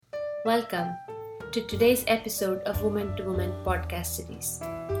Welcome to today's episode of Woman to Woman podcast series.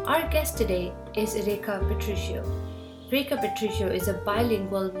 Our guest today is Rekha Patricio. Rekha Patricio is a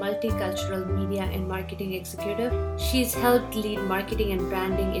bilingual, multicultural media and marketing executive. She's helped lead marketing and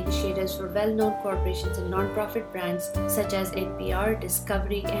branding initiatives for well-known corporations and non-profit brands such as NPR,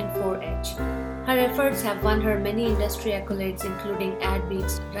 Discovery, and 4H. Her efforts have won her many industry accolades, including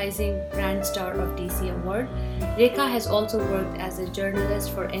Adweek's Rising Brand Star of DC Award. Rekha has also worked as a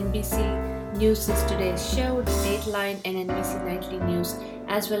journalist for NBC News Today Show, Dateline and NBC Nightly News,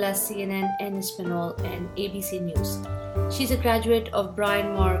 as well as CNN and Español and ABC News. She's a graduate of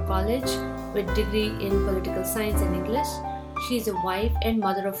Bryn Mawr College with degree in political science and English. She's a wife and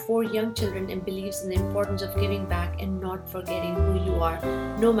mother of 4 young children and believes in the importance of giving back and not forgetting who you are,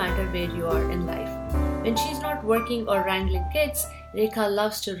 no matter where you are in life. When she's not working or wrangling kids, Rekha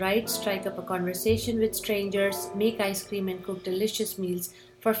loves to write, strike up a conversation with strangers, make ice cream, and cook delicious meals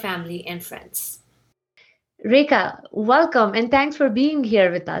for family and friends. Rekha, welcome and thanks for being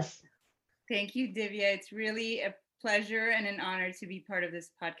here with us. Thank you, Divya. It's really a pleasure and an honor to be part of this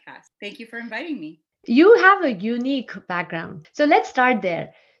podcast. Thank you for inviting me. You have a unique background. So let's start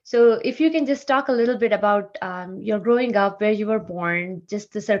there. So if you can just talk a little bit about your growing up, where you were born,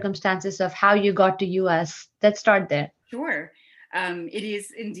 just the circumstances of how you got to US. Let's start there. Sure. It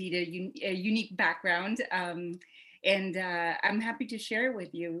is indeed a unique background. And I'm happy to share with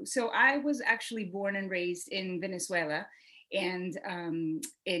you. So I was actually born and raised in Venezuela and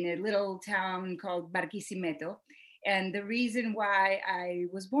in a little town called Barquisimeto. And the reason why I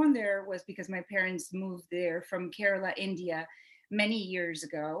was born there was because my parents moved there from Kerala, India, many years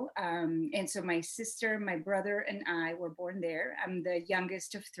ago. And so my sister, my brother, and I were born there. I'm the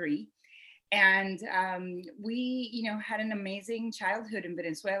youngest of 3. And we, had an amazing childhood in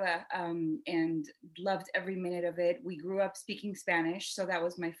Venezuela and loved every minute of it. We grew up speaking Spanish, so that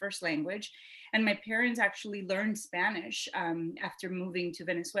was my first language. And my parents actually learned Spanish after moving to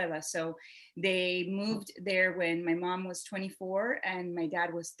Venezuela. So they moved there when my mom was 24 and my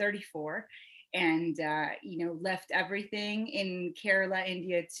dad was 34. And, left everything in Kerala,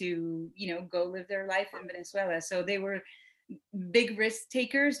 India to, go live their life in Venezuela. So they were big risk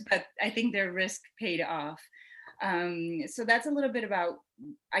takers, but I think their risk paid off. So that's a little bit about,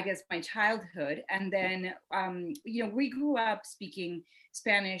 I guess, my childhood. And then, we grew up speaking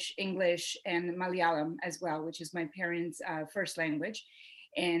Spanish, English, and Malayalam as well, which is my parents' first language.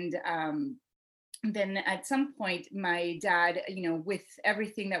 And then at some point, my dad, with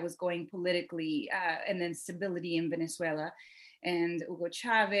everything that was going politically and then stability in Venezuela, and Hugo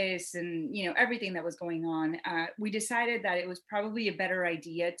Chavez and, everything that was going on, we decided that it was probably a better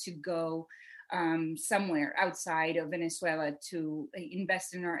idea to go somewhere outside of Venezuela to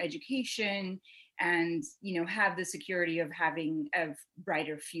invest in our education and, have the security of having a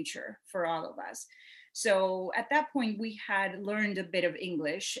brighter future for all of us. So at that point, we had learned a bit of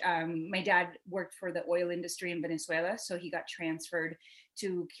English. My dad worked for the oil industry in Venezuela, so he got transferred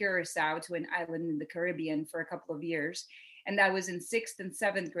to Curacao, to an island in the Caribbean, for a couple of years. And that was in 6th and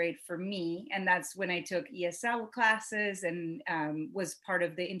 7th grade for me. And that's when I took ESL classes and was part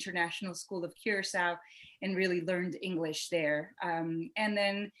of the International School of Curacao and really learned English there. And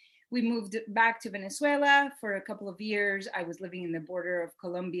then we moved back to Venezuela for a couple of years. I was living in the border of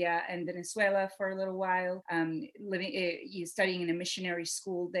Colombia and Venezuela for a little while, studying in a missionary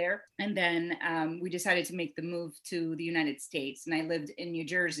school there. And then we decided to make the move to the United States. And I lived in New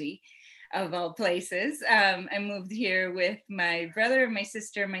Jersey, of all places. I moved here with my brother, my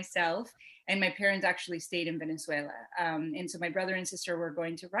sister, myself, and my parents actually stayed in Venezuela. And so my brother and sister were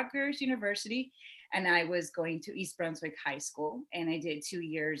going to Rutgers University, and I was going to East Brunswick High School. And I did 2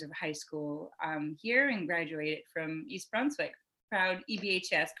 years of high school here and graduated from East Brunswick. Proud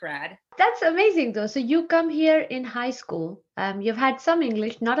EBHS grad. That's amazing though. So you come here in high school. You've had some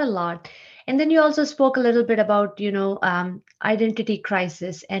English, not a lot. And then you also spoke a little bit about, identity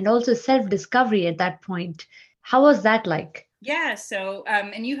crisis and also self-discovery at that point. How was that like? Yeah, so,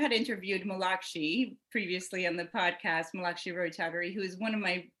 and you had interviewed Malakshi previously on the podcast, Malakshi Roy Chowdhury, who is one of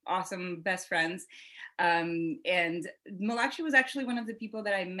my awesome best friends. And Malakshi was actually one of the people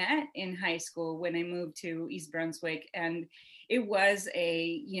that I met in high school when I moved to East Brunswick. And it was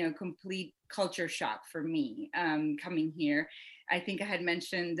a, complete culture shock for me coming here. I think I had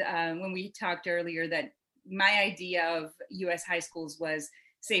mentioned when we talked earlier that my idea of US high schools was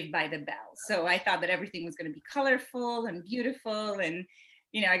Saved by the Bell. So I thought that everything was going to be colorful and beautiful. And,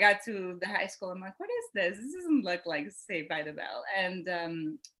 I got to the high school. I'm like, what is this? This doesn't look like Saved by the Bell. And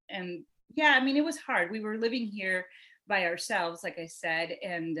yeah, it was hard. We were living here by ourselves, like I said,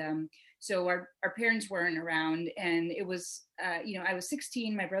 and So our parents weren't around, and it was, I was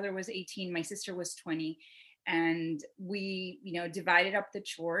 16, my brother was 18, my sister was 20. And we, divided up the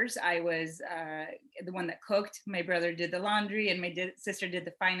chores. I was the one that cooked. My brother did the laundry, and my sister did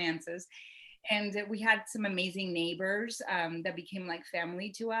the finances. And we had some amazing neighbors that became like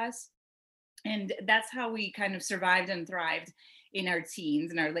family to us. And that's how we kind of survived and thrived in our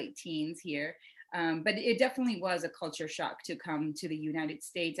teens, in our late teens here. But it definitely was a culture shock to come to the United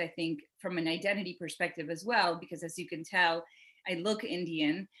States, I think, from an identity perspective as well, because as you can tell, I look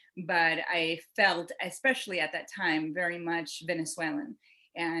Indian, but I felt, especially at that time, very much Venezuelan.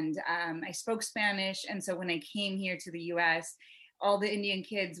 And I spoke Spanish. And so when I came here to the US, all the Indian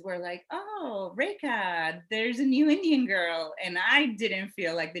kids were like, oh, Rekha, there's a new Indian girl. And I didn't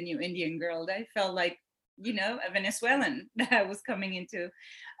feel like the new Indian girl. I felt like, a Venezuelan that was coming into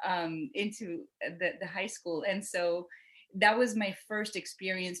the high school. And so that was my first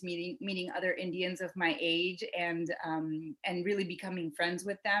experience meeting other Indians of my age, and really becoming friends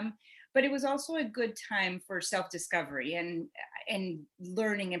with them. But it was also a good time for self-discovery and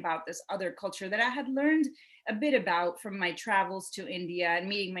learning about this other culture that I had learned a bit about from my travels to India and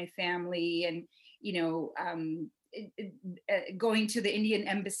meeting my family, and going to the Indian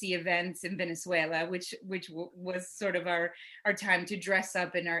embassy events in Venezuela, which was sort of our time to dress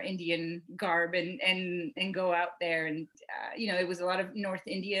up in our Indian garb and go out there. And it was a lot of North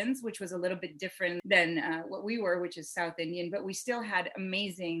Indians, which was a little bit different than what we were, which is South Indian, but we still had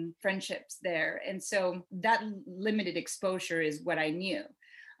amazing friendships there. And so that limited exposure is what I knew.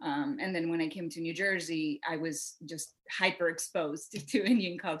 And then when I came to New Jersey, I was just hyper exposed to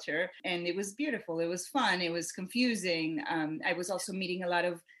Indian culture, and it was beautiful. It was fun. It was confusing. I was also meeting a lot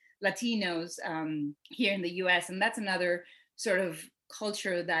of Latinos here in the US, and that's another sort of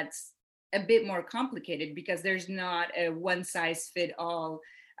culture that's a bit more complicated, because there's not a one size fit all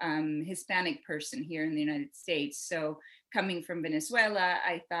Hispanic person here in the United States. So coming from Venezuela,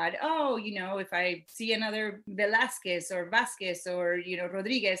 I thought, if I see another Velázquez or Vasquez or,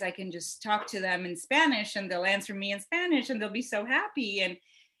 Rodriguez, I can just talk to them in Spanish and they'll answer me in Spanish and they'll be so happy. And,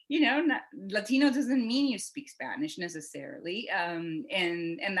 Latino doesn't mean you speak Spanish necessarily.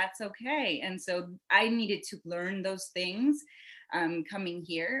 And that's okay. And so I needed to learn those things coming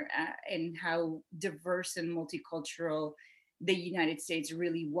here, and how diverse and multicultural the United States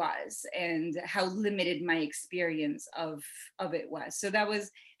really was, and how limited my experience of it was. So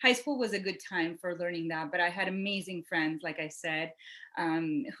high school was a good time for learning that, but I had amazing friends, like I said,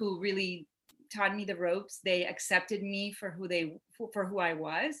 who really taught me the ropes. They accepted me for who I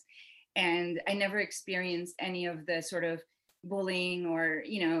was. And I never experienced any of the sort of bullying or,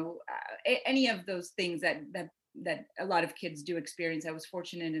 any of those things that a lot of kids do experience. I was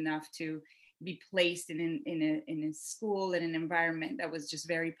fortunate enough to be placed in a school, in an environment that was just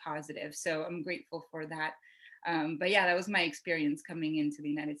very positive. So I'm grateful for that. But yeah, that was my experience coming into the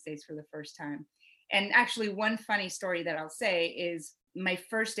United States for the first time. And actually, one funny story that I'll say is my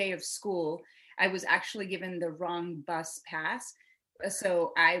first day of school, I was actually given the wrong bus pass.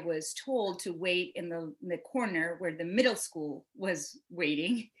 So I was told to wait in the corner where the middle school was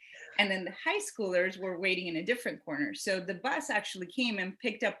waiting. And then the high schoolers were waiting in a different corner. So the bus actually came and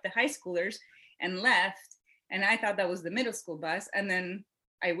picked up the high schoolers and left. And I thought that was the middle school bus. And then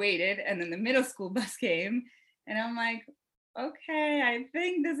I waited, and then the middle school bus came. And I'm like, okay, I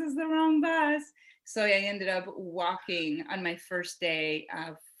think this is the wrong bus. So I ended up walking on my first day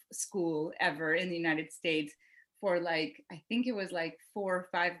of school ever in the United States for I think it was 4 or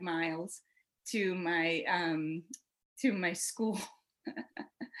 5 miles to my school.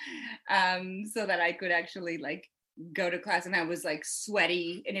 So that I could actually go to class. And I was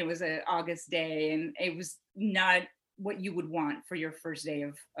sweaty, and it was an August day, and it was not what you would want for your first day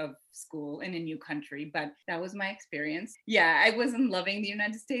of school in a new country. But that was my experience. Yeah, I wasn't loving the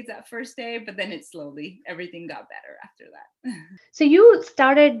United States that first day, but then everything got better after that. So you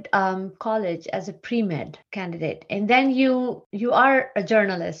started college as a pre-med candidate, and then you are a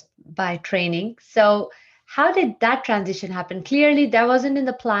journalist by training. So how did that transition happen? Clearly, that wasn't in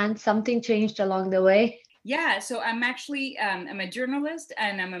the plan. Something changed along the way. Yeah, so I'm actually I'm a journalist,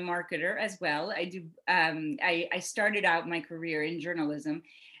 and I'm a marketer as well. I do. I started out my career in journalism,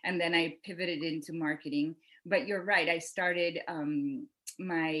 and then I pivoted into marketing. But you're right. I started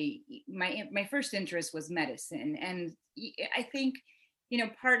my first interest was medicine, and I think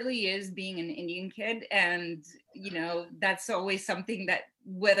partly is being an Indian kid, and that's always something that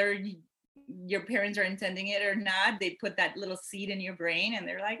whether your parents are intending it or not, they put that little seed in your brain, and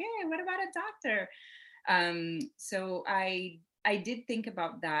they're like, hey, what about a doctor? So I did think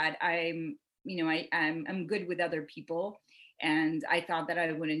about that. I'm good with other people, And I thought that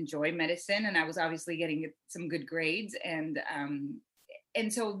I would enjoy medicine, and I was obviously getting some good grades. And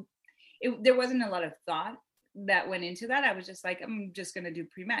so there wasn't a lot of thought that went into that. I was just like, I'm just going to do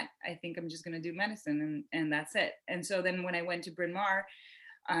pre-med. I think I'm just going to do medicine, and that's it. And so then when I went to Bryn Mawr,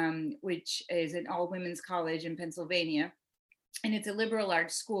 which is an all-women's college in Pennsylvania, and it's a liberal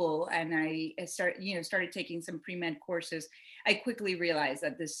arts school, and I started taking some pre-med courses, I quickly realized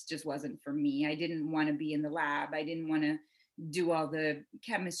that this just wasn't for me. I didn't want to be in the lab. I didn't want to do all the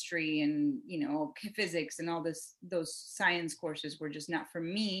chemistry and physics and all those science courses were just not for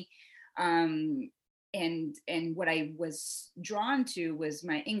me. And what I was drawn to was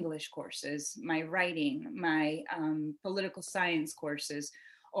my English courses, my writing, my political science courses,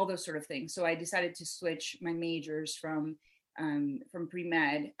 all those sort of things. So I decided to switch my majors from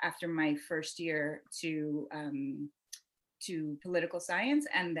pre-med after my first year to political science,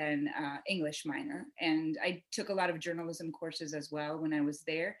 and then English minor. And I took a lot of journalism courses as well when I was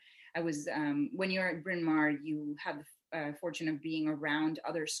there. I was, when you're at Bryn Mawr, you have the fortune of being around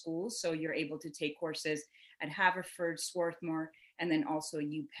other schools. So you're able to take courses at Haverford, Swarthmore, and then also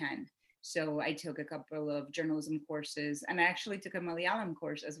UPenn. So I took a couple of journalism courses, and I actually took a Malayalam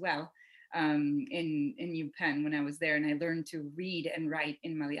course as well in UPenn when I was there. And I learned to read and write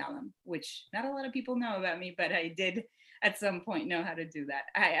in Malayalam, which not a lot of people know about me, but I did at some point know how to do that.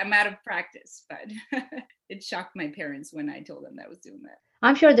 I'm out of practice, but it shocked my parents when I told them that I was doing that.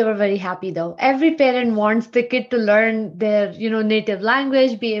 I'm sure they were very happy though. Every parent wants the kid to learn their, native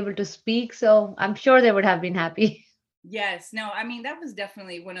language, be able to speak. So I'm sure they would have been happy. Yes, no, I mean, that was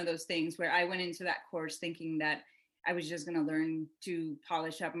definitely one of those things where I went into that course thinking that I was just going to learn to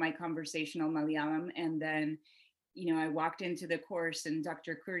polish up my conversational Malayalam. And then, I walked into the course, and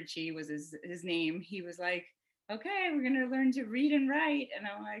Dr. Kurichi was his name. He was like, okay, we're going to learn to read and write. And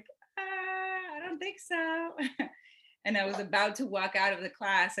I'm like, I don't think so. And I was about to walk out of the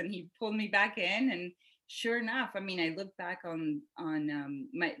class, and he pulled me back in. And sure enough, I mean, I look back on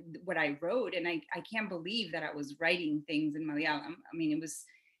what I wrote, and I can't believe that I was writing things in Malayalam. I mean,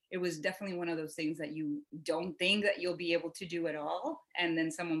 it was definitely one of those things that you don't think that you'll be able to do at all, and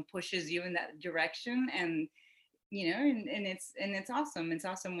then someone pushes you in that direction, and and it's awesome. It's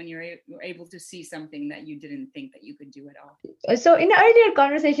awesome when you're able to see something that you didn't think that you could do at all. So in an earlier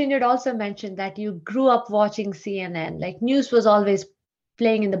conversation, you'd also mentioned that you grew up watching CNN, like news was always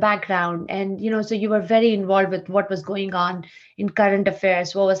playing in the background. And, so you were very involved with what was going on in current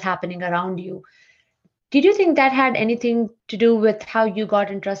affairs, what was happening around you. Did you think that had anything to do with how you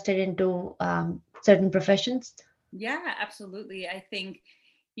got interested into certain professions? Yeah, absolutely. I think,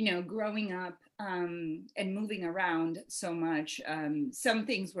 growing up and moving around so much, some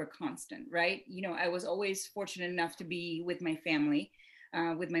things were constant, right? I was always fortunate enough to be with my family,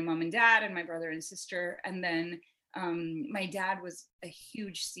 with my mom and dad and my brother and sister. And then my dad was a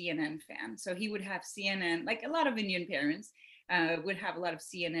huge CNN fan. So he would have CNN, like a lot of Indian parents, would have a lot of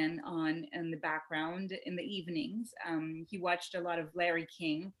CNN on in the background in the evenings. He watched a lot of Larry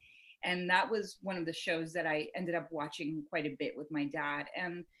King. And that was one of the shows that I ended up watching quite a bit with my dad.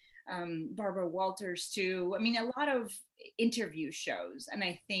 And Barbara Walters too. I mean, a lot of interview shows. And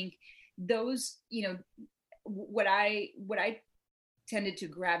I think those, what I tended to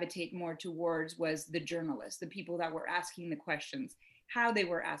gravitate more towards was the journalists, the people that were asking the questions, how they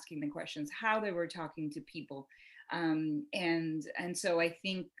were asking the questions, how they were talking to people. And so I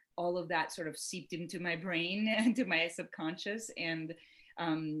think all of that sort of seeped into my brain, into my subconscious. And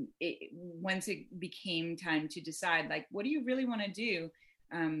once it became time to decide, like, what do you really want to do?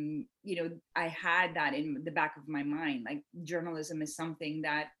 I had that in the back of my mind, like journalism is something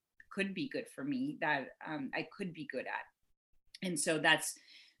that could be good for me, that I could be good at. And so that's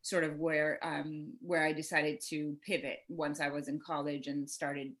sort of where I decided to pivot once I was in college and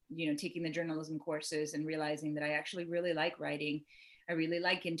started, taking the journalism courses and realizing that I actually really like writing. I really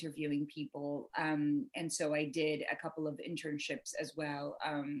like interviewing people. And so I did a couple of internships as well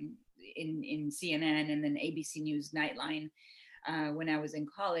in CNN and then ABC News Nightly when I was in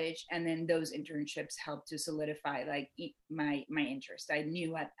college. And then those internships helped to solidify like my interest. I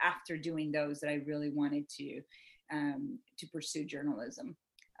knew after doing those that I really wanted to pursue journalism.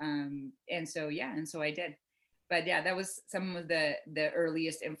 And so I did. But yeah, that was some of the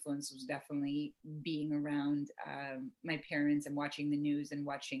earliest influence, was definitely being around my parents and watching the news and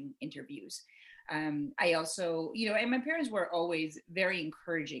watching interviews. I also, and my parents were always very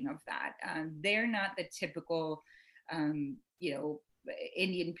encouraging of that. They're not the typical,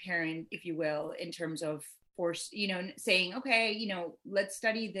 Indian parent, if you will, in terms of force, saying, okay, let's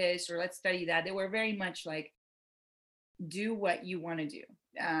study this or let's study that. They were very much like, do what you want to do.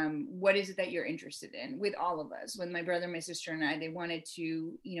 what is it that you're interested in? With all of us, with my brother, my sister, and I, they wanted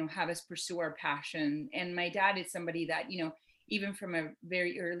to, have us pursue our passion. And my dad is somebody that, even from a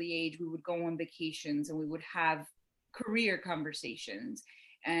very early age, we would go on vacations and we would have career conversations.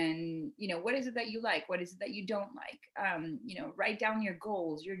 And, what is it that you like? What is it that you don't like? Write down your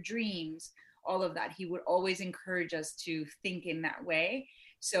goals, your dreams, all of that. He would always encourage us to think in that way.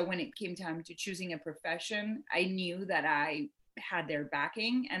 So when it came time to choosing a profession, I knew that I had their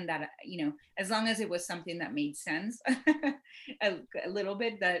backing, and that as long as it was something that made sense a little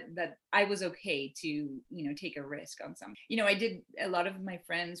bit, that I was okay to take a risk on something. I did, a lot of my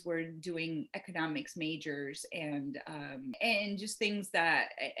friends were doing economics majors and just things that,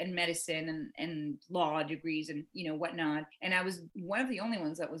 and medicine and law degrees and whatnot, and I was one of the only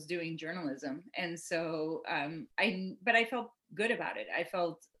ones that was doing journalism. And so I felt good about it. I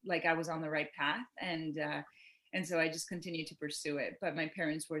felt like I was on the right path, and so I just continued to pursue it. But my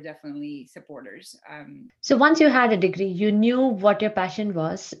parents were definitely supporters. So once you had a degree, you knew what your passion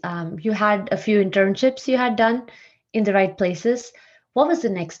was. You had a few internships you had done in the right places. What was the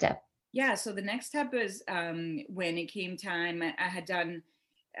next step? Yeah, so the next step was when it came time, I had done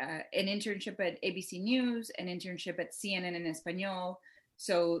an internship at ABC News, an internship at CNN and Español.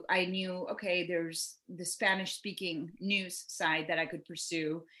 So I knew, okay, there's the Spanish speaking news side that I could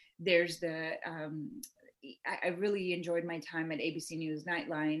pursue. There's I really enjoyed my time at ABC News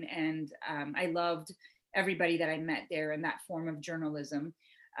Nightly, and I loved everybody that I met there in that form of journalism.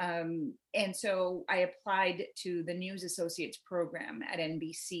 And so I applied to the News Associates program at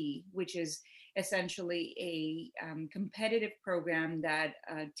NBC, which is essentially a competitive program that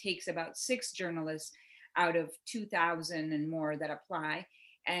takes about 6 journalists out of 2,000 and more that apply.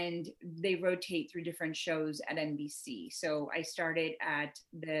 And they rotate through different shows at NBC. So I started at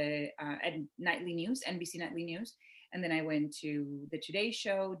at Nightly News, NBC Nightly News, and then I went to the Today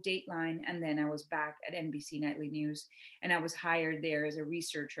Show, Dateline, and then I was back at NBC Nightly News, and I was hired there as a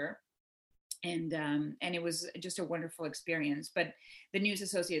researcher. And it was just a wonderful experience. But the News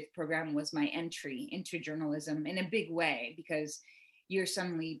Associates program was my entry into journalism in a big way, because you're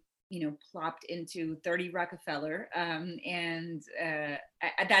suddenly plopped into 30 Rockefeller. And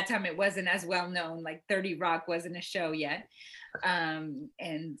at that time, it wasn't as well known, like 30 Rock wasn't a show yet. And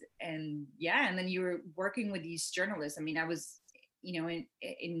then you were working with these journalists. I mean, I was,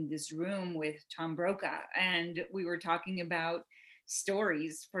 in this room with Tom Brokaw, and we were talking about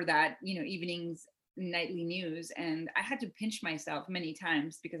stories for that, evening's nightly news. And I had to pinch myself many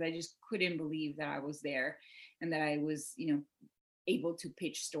times because I just couldn't believe that I was there and that I was, able to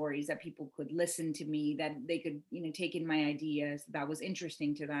pitch stories, that people could listen to me, that they could take in my ideas, that was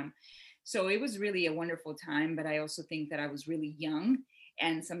interesting to them. So it was really a wonderful time. But I also think that I was really young,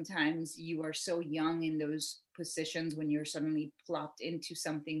 and sometimes you are so young in those positions when you're suddenly plopped into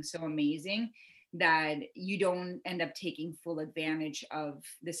something so amazing that you don't end up taking full advantage of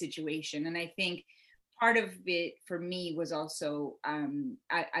the situation. And I think part of it for me was also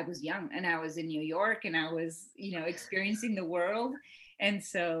I was young, and I was in New York, and I was experiencing the world. And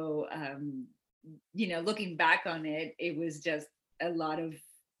so looking back on it, it was just a lot of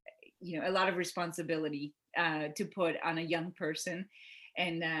responsibility to put on a young person.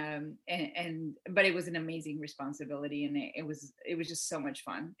 But it was an amazing responsibility, and it was just so much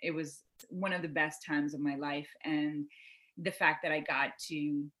fun. It was one of the best times of my life. And the fact that I got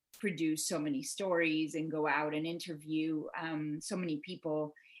to produce so many stories and go out and interview so many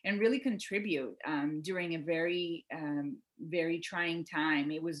people and really contribute during a very, very trying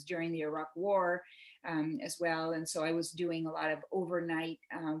time. It was during the Iraq War as well. And so I was doing a lot of overnight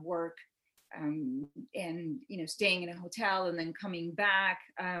work and, staying in a hotel and then coming back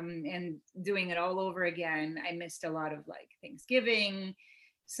and doing it all over again. I missed a lot of Thanksgiving,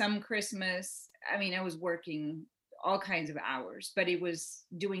 some Christmas. I mean, I was working all kinds of hours, but it was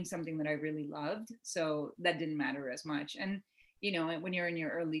doing something that I really loved. So that didn't matter as much. And, when you're in your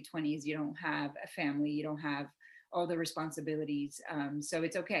early 20s, you don't have a family, you don't have all the responsibilities. So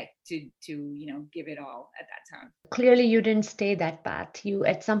it's okay to give it all at that time. Clearly, you didn't stay that path. You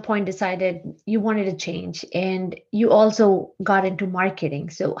at some point decided you wanted to change, and you also got into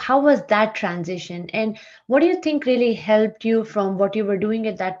marketing. So how was that transition? And what do you think really helped you from what you were doing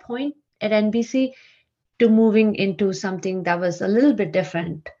at that point at NBC to moving into something that was a little bit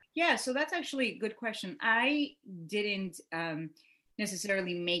different? Yeah, so that's actually a good question. I didn't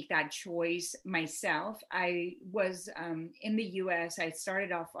necessarily make that choice myself. I was in the US. I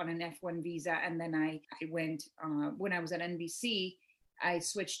started off on an F1 visa, and then I went, when I was at NBC, I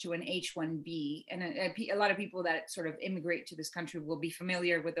switched to an H-1B. And a lot of people that sort of immigrate to this country will be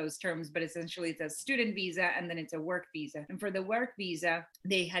familiar with those terms, but essentially it's a student visa and then it's a work visa. And for the work visa,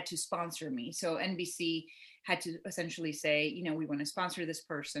 they had to sponsor me. So NBC had to essentially say, we want to sponsor this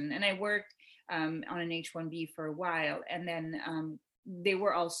person. And I worked on an H-1B for a while. And then they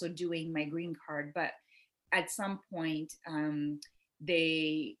were also doing my green card. But at some point,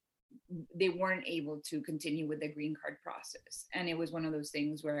 they weren't able to continue with the green card process. And it was one of those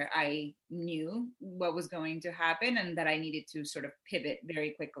things where I knew what was going to happen and that I needed to sort of pivot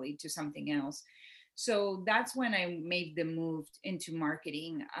very quickly to something else. So that's when I made the move into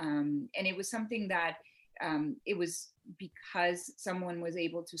marketing. And it was something that it was because someone was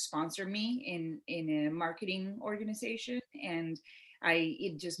able to sponsor me in a marketing organization, and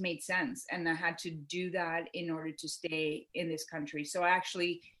it just made sense. And I had to do that in order to stay in this country. So I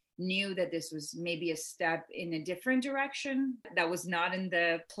actually knew that this was maybe a step in a different direction that was not in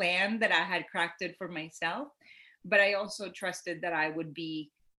the plan that I had crafted for myself. But I also trusted that I would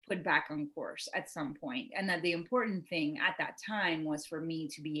be put back on course at some point, and that the important thing at that time was for me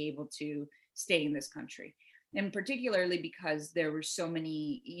to be able to stay in this country. And particularly because there were so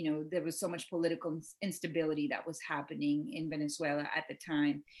many, there was so much political instability that was happening in Venezuela at the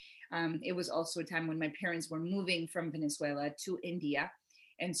time. It was also a time when my parents were moving from Venezuela to India.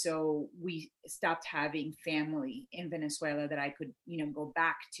 And so we stopped having family in Venezuela that I could, go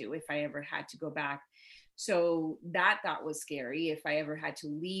back to if I ever had to go back. So that was scary if I ever had to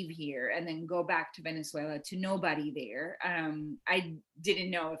leave here and then go back to Venezuela to nobody there. I didn't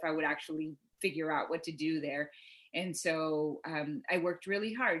know if I would actually figure out what to do there. And so I worked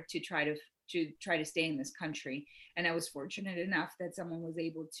really hard to try to stay in this country. And I was fortunate enough that someone was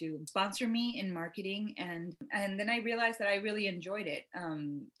able to sponsor me in marketing. And then I realized that I really enjoyed it.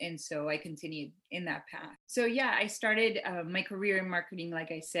 And so I continued in that path. So yeah, I started my career in marketing,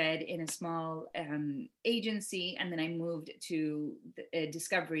 like I said, in a small agency. And then I moved to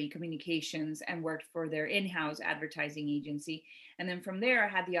Discovery Communications and worked for their in-house advertising agency. And then from there, I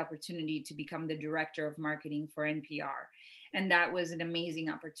had the opportunity to become the director of marketing for NPR. And that was an amazing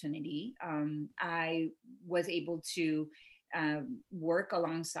opportunity. I was able to work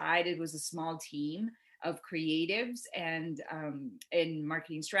alongside, it was a small team of creatives and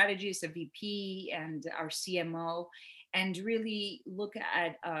marketing strategists, a VP and our CMO, and really look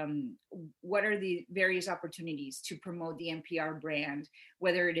at what are the various opportunities to promote the NPR brand,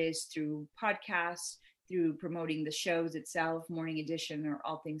 whether it is through podcasts, through promoting the shows itself, Morning Edition or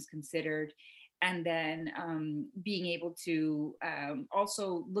All Things Considered, and then being able to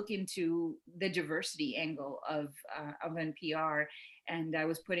also look into the diversity angle of NPR. And I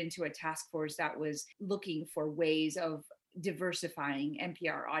was put into a task force that was looking for ways of diversifying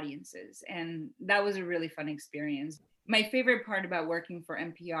NPR audiences. And that was a really fun experience. My favorite part about working for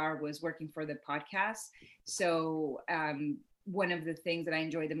NPR was working for the podcast. So one of the things that I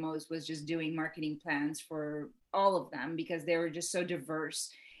enjoyed the most was just doing marketing plans for all of them because they were just so diverse.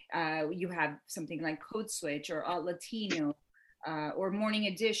 You have something like Code Switch or Alt Latino or Morning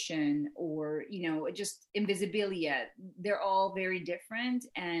Edition or, just Invisibilia. They're all very different,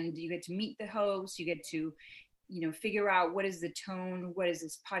 and you get to meet the hosts. You get to, figure out what is the tone, what is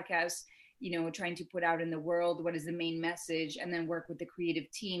this podcast, trying to put out in the world, what is the main message, and then work with the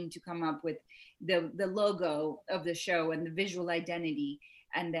creative team to come up with the logo of the show and the visual identity.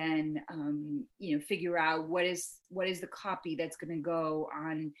 And then, figure out what is the copy that's going to go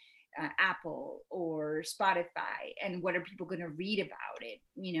on Apple or Spotify, and what are people going to read about it,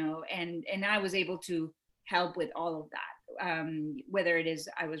 and I was able to help with all of that, whether it is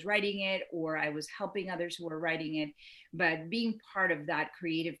I was writing it or I was helping others who were writing it, but being part of that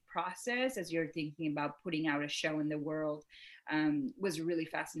creative process as you're thinking about putting out a show in the world was a really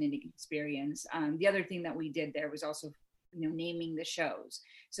fascinating experience. The other thing that we did there was also naming the shows.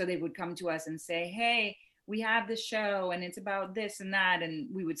 So they would come to us and say, hey, we have this show and it's about this and that.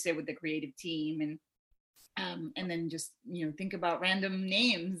 And we would sit with the creative team and then just, think about random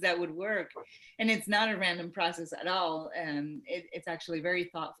names that would work. And it's not a random process at all. It's actually a very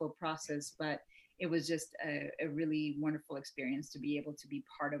thoughtful process, but it was just a really wonderful experience to be able to be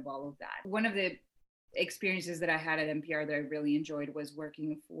part of all of that. One of the experiences that I had at NPR that I really enjoyed was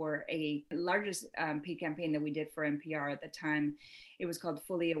working for a largest paid campaign that we did for NPR at the time. It was called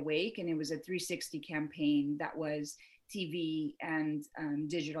Fully Awake, and it was a 360 campaign that was TV and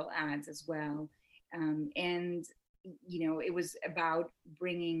digital ads as well. And it was about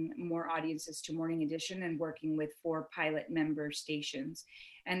bringing more audiences to Morning Edition and working with 4 pilot member stations.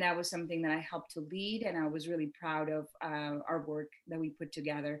 And that was something that I helped to lead, and I was really proud of our work that we put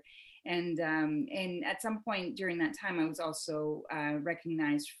together. And at some point during that time, I was also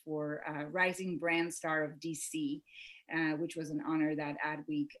recognized for Rising Brand Star of DC, which was an honor that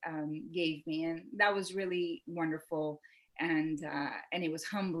Adweek gave me, and that was really wonderful. And it was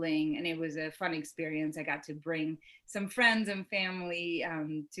humbling, and it was a fun experience. I got to bring some friends and family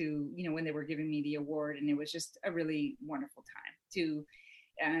to, when they were giving me the award, and it was just a really wonderful time to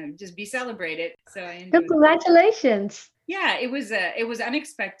just be celebrated. So I enjoyed Congratulations. Yeah, it was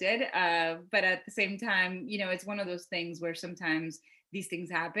unexpected, but at the same time, it's one of those things where sometimes these things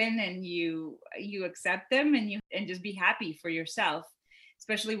happen, and you accept them, and just be happy for yourself,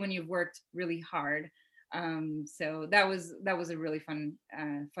 especially when you've worked really hard. So that was a really fun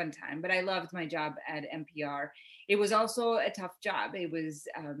time. But I loved my job at NPR. It was also a tough job. It was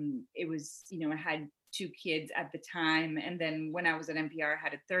I had 2 kids at the time, and then when I was at NPR, I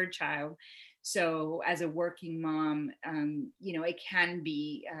had a 3rd child. So as a working mom, it can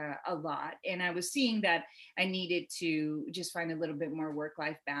be a lot. And I was seeing that I needed to just find a little bit more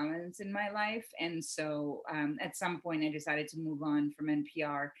work-life balance in my life. And so at some point, I decided to move on from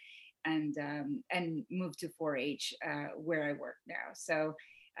NPR and move to 4-H, where I work now. So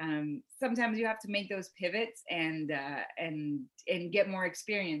sometimes you have to make those pivots and get more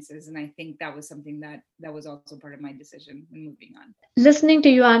experiences. And I think that was something that was also part of my decision when moving on. Listening to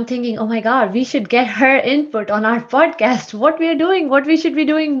you, I'm thinking, oh my God, we should get her input on our podcast, what we are doing, what we should be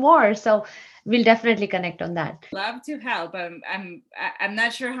doing more. So we'll definitely connect on that. Love to help. I'm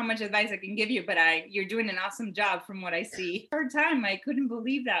not sure how much advice I can give you, but you're doing an awesome job from what I see. Hard time. I couldn't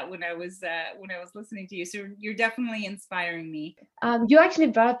believe that when I was listening to you. So you're definitely inspiring me. You actually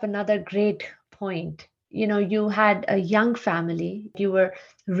brought up another great point. You had a young family. You were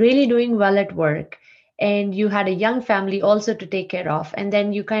really doing well at work, and you had a young family also to take care of. And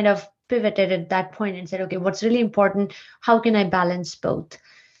then you kind of pivoted at that point and said, okay, what's really important? How can I balance both?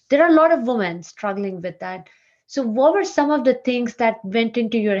 There are a lot of women struggling with that. So, what were some of the things that went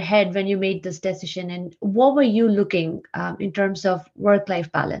into your head when you made this decision, and what were you looking in terms of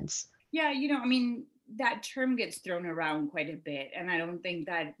work-life balance? Yeah, that term gets thrown around quite a bit, and I don't think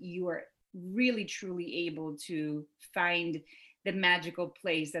that you are really truly able to find the magical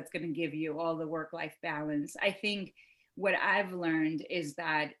place that's going to give you all the work-life balance. I think what I've learned is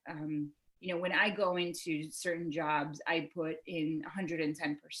that when I go into certain jobs, I put in 110%.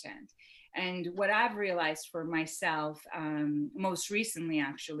 And what I've realized for myself, most recently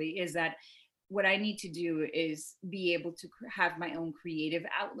actually, is that what I need to do is be able to have my own creative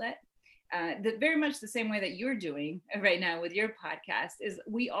outlet. Very much the same way that you're doing right now with your podcast, is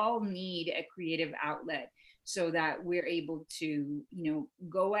we all need a creative outlet so that we're able to,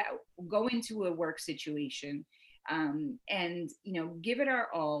 go into a work situation and give it our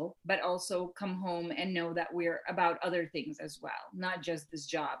all, but also come home and know that we're about other things as well, not just this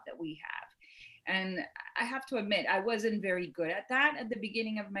job that we have. And I have to admit, I wasn't very good at that at the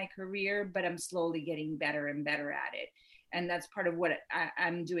beginning of my career, but I'm slowly getting better and better at it. And that's part of what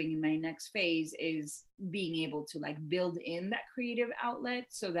I'm doing in my next phase, is being able to build in that creative outlet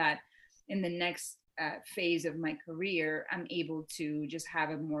so that in the next phase of my career, I'm able to just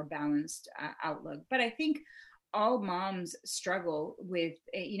have a more balanced outlook. But I think all moms struggle with,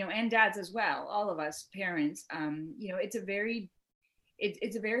 and dads as well, all of us parents, it's a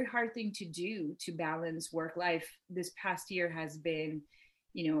very hard thing to do, to balance work life. This past year has been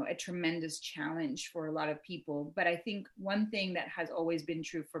a tremendous challenge for a lot of people. But I think one thing that has always been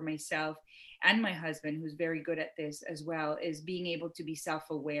true for myself and my husband, who's very good at this as well, is being able to be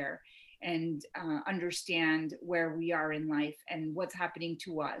self-aware and understand where we are in life and what's happening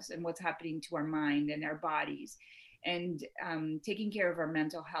to us and what's happening to our mind and our bodies. And taking care of our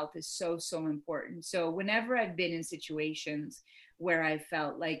mental health is so, so important. So whenever I've been in situations where I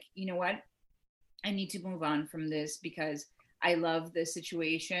felt like, you know what, I need to move on from this because I love this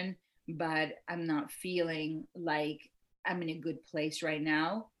situation, but I'm not feeling like I'm in a good place right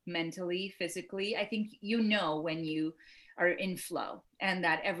now, mentally, physically. I think when you are in flow and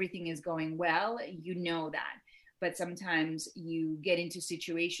that everything is going well, that. But sometimes you get into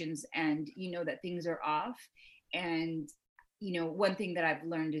situations and that things are off. And, one thing that I've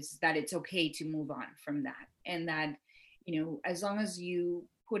learned is that it's okay to move on from that. And that, as long as you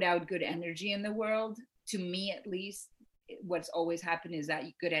put out good energy in the world, to me at least, what's always happened is that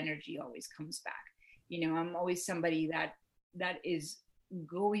good energy always comes back. I'm always somebody that is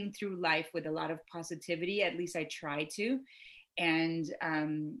going through life with a lot of positivity. At least I try to. And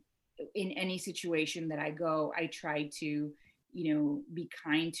in any situation that I go, I try to, be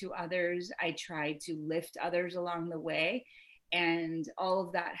kind to others. I try to lift others along the way. And all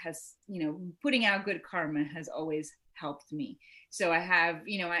of that has, putting out good karma has always helped me. So I have,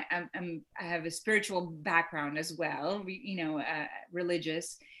 I have a spiritual background as well,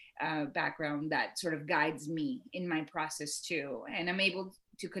 religious background that sort of guides me in my process too. And I'm able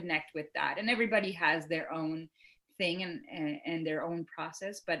to connect with that. And everybody has their own thing and their own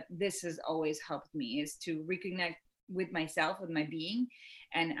process, but this has always helped me, is to reconnect with myself, with my being,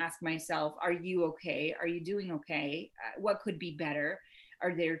 and ask myself, are you okay? Are you doing okay? What could be better?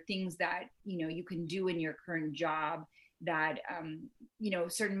 Are there things that, you can do in your current job that,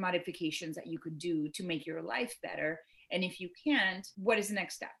 certain modifications that you could do to make your life better? And if you can't, what is the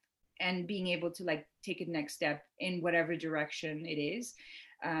next step? And being able to take a next step in whatever direction it is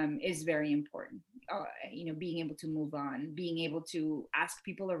very important. Being able to move on, being able to ask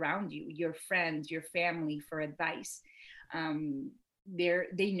people around you, your friends, your family, for advice.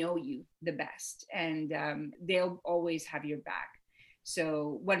 They know you the best, and they'll always have your back.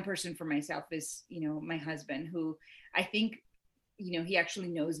 So one person for myself is, my husband, who I think, he actually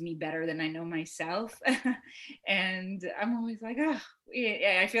knows me better than I know myself. And I'm always like,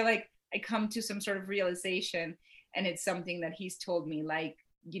 I feel like I come to some sort of realization, and it's something that he's told me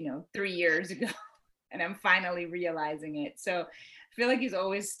 3 years ago, and I'm finally realizing it. So I feel like he's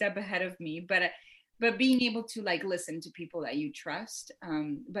always a step ahead of me, but being able to listen to people that you trust,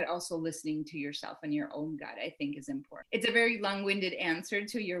 but also listening to yourself and your own gut, I think is important. It's a very long-winded answer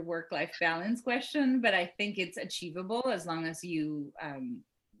to your work-life balance question, but I think it's achievable as long as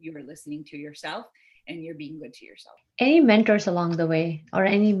you're listening to yourself and you're being good to yourself. Any mentors along the way, or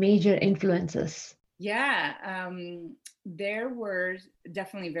any major influences? Yeah, there were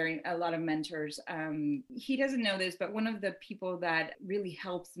definitely a lot of mentors. He doesn't know this, but one of the people that really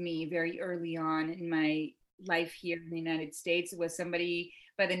helped me very early on in my life here in the United States was somebody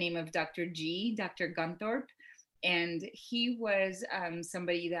by the name of Dr. Gunthorpe. And he was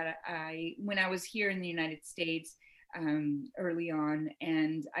somebody that when I was here in the United States early on,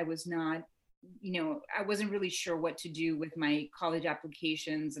 and I was not, I wasn't really sure what to do with my college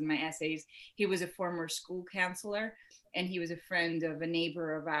applications and my essays. He was a former school counselor, and he was a friend of a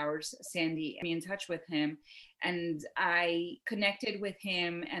neighbor of ours, Sandy. I'm in touch with him, and I connected with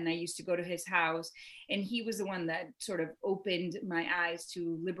him, and I used to go to his house, and he was the one that sort of opened my eyes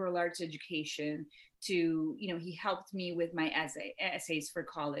to liberal arts education. He helped me with my essays for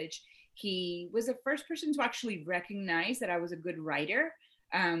college. He was the first person to actually recognize that I was a good writer.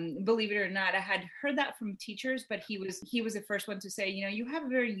 Believe it or not, I had heard that from teachers, but he was the first one to say, you have a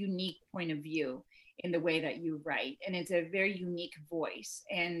very unique point of view in the way that you write, and it's a very unique voice.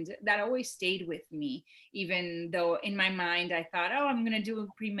 And that always stayed with me, even though in my mind I thought, I'm going to do a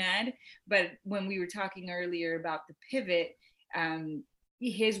pre-med. But when we were talking earlier about the pivot,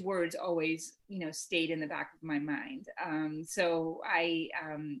 his words always, stayed in the back of my mind. So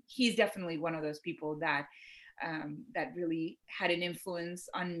he's definitely one of those people that really had an influence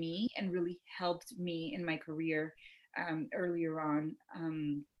on me and really helped me in my career earlier on.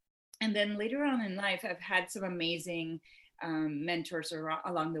 And then later on in life, I've had some amazing mentors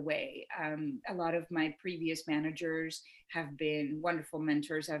along the way. A lot of my previous managers have been wonderful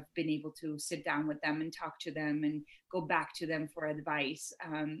mentors. I've been able to sit down with them and talk to them and go back to them for advice.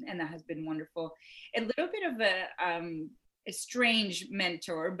 And that has been wonderful. A little bit of a strange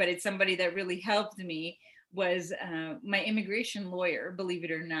mentor, but it's somebody that really helped me, was my immigration lawyer, believe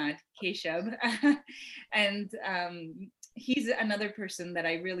it or not, Keshav. And he's another person that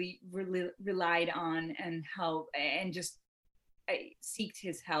I really relied on and I seeked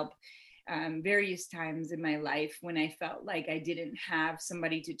his help various times in my life when I felt like I didn't have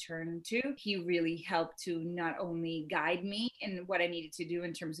somebody to turn to. He really helped to not only guide me in what I needed to do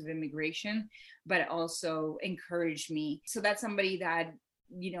in terms of immigration, but also encourage me. So that's somebody that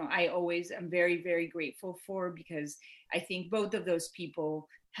I always am very, very grateful for, because I think both of those people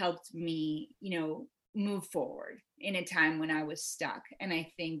helped me, move forward in a time when I was stuck. And I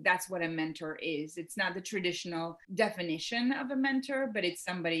think that's what a mentor is. It's not the traditional definition of a mentor, but it's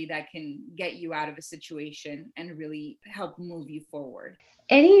somebody that can get you out of a situation and really help move you forward.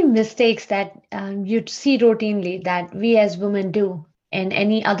 Any mistakes that you see routinely that we as women do, and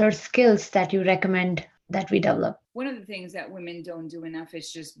any other skills that you recommend that we develop? One of the things that women don't do enough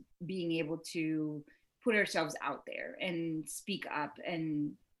is just being able to put ourselves out there and speak up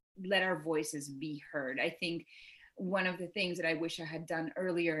and let our voices be heard. I think one of the things that I wish I had done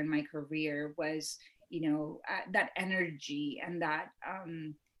earlier in my career was, that energy and that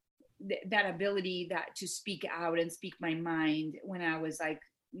ability to speak out and speak my mind when I was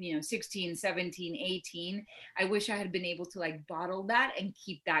 16, 17, 18. I wish I had been able to bottle that and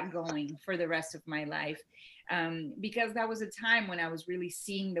keep that going for the rest of my life. because that was a time when I was really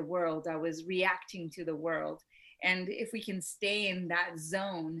seeing the world. I was reacting to the world. And if we can stay in that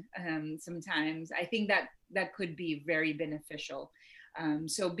zone, sometimes I think that could be very beneficial.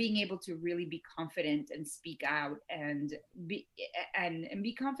 So being able to really be confident and speak out and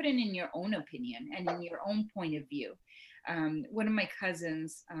be confident in your own opinion and in your own point of view. One of my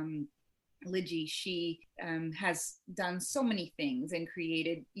cousins, Lidgie, she has done so many things and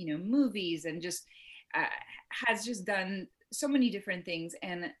created, movies, and just has just done so many different things.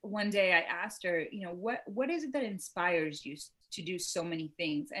 And one day I asked her, what is it that inspires you to do so many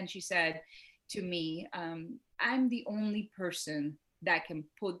things? And she said to me, I'm the only person that can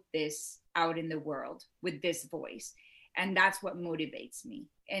put this out in the world with this voice. And that's what motivates me.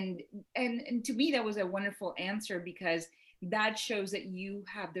 And to me, that was a wonderful answer, because that shows that you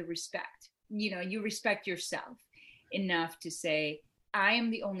have the respect. You respect yourself enough to say, I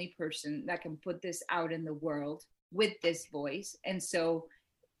am the only person that can put this out in the world with this voice. And so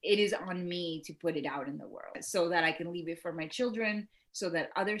it is on me to put it out in the world so that I can leave it for my children, so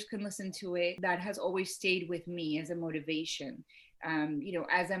that others can listen to it. That has always stayed with me as a motivation.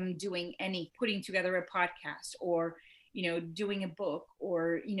 As I'm doing putting together a podcast, or, doing a book,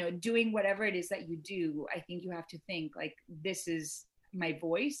 or, doing whatever it is that you do, I think you have to think like, this is my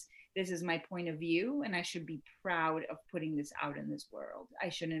voice. This is my point of view, and I should be proud of putting this out in this world. I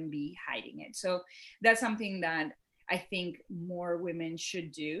shouldn't be hiding it. So that's something that I think more women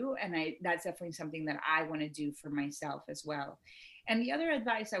should do. And that's definitely something that I want to do for myself as well. And the other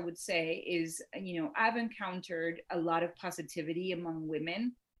advice I would say is, I've encountered a lot of positivity among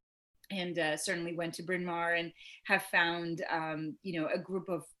women, and certainly went to Bryn Mawr and have found, a group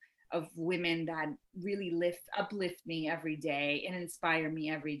of women that really uplift me every day and inspire me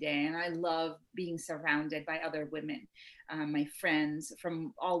every day. And I love being surrounded by other women, my friends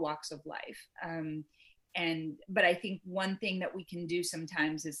from all walks of life. But I think one thing that we can do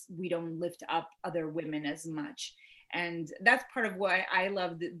sometimes is we don't lift up other women as much. And that's part of why I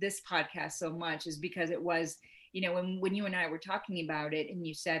love this podcast so much, is because it was, when you and I were talking about it, and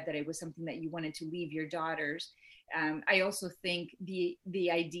you said that it was something that you wanted to leave your daughters. I also think the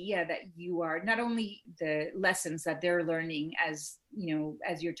idea that you are not only the lessons that they're learning as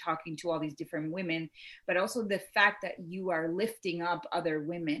you're talking to all these different women, but also the fact that you are lifting up other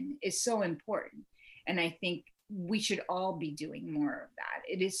women is so important. And I think we should all be doing more of that.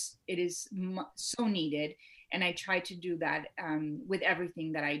 It is so needed. And I try to do that with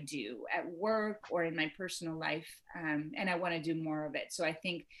everything that I do at work or in my personal life. And I want to do more of it. So I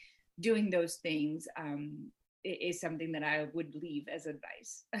think doing those things is something that I would leave as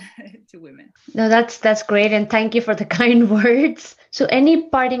advice to women. No, that's great. And thank you for the kind words. So any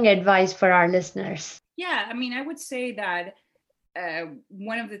parting advice for our listeners? Yeah, I would say that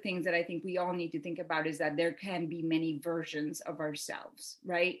one of the things that I think we all need to think about is that there can be many versions of ourselves,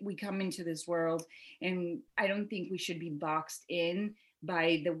 right? We come into this world, and I don't think we should be boxed in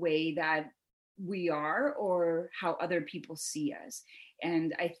by the way that we are or how other people see us.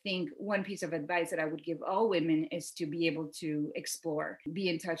 And I think one piece of advice that I would give all women is to be able to explore, be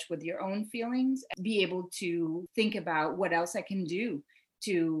in touch with your own feelings, be able to think about what else I can do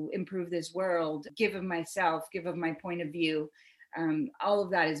to improve this world, give of myself, give of my point of view. All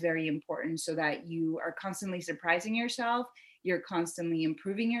of that is very important, so that you are constantly surprising yourself, you're constantly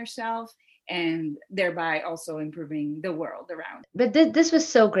improving yourself, and thereby also improving the world around. But this was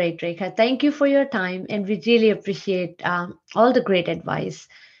so great, Rekha. Thank you for your time, and we really appreciate all the great advice.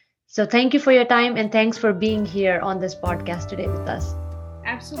 So thank you for your time, and thanks for being here on this podcast today with us.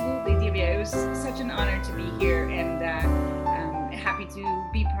 Absolutely, Divya. It was such an honor to be here, and happy to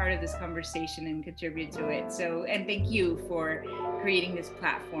be part of this conversation and contribute to it. So, and thank you for creating this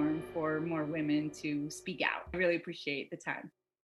platform for more women to speak out. I really appreciate the time.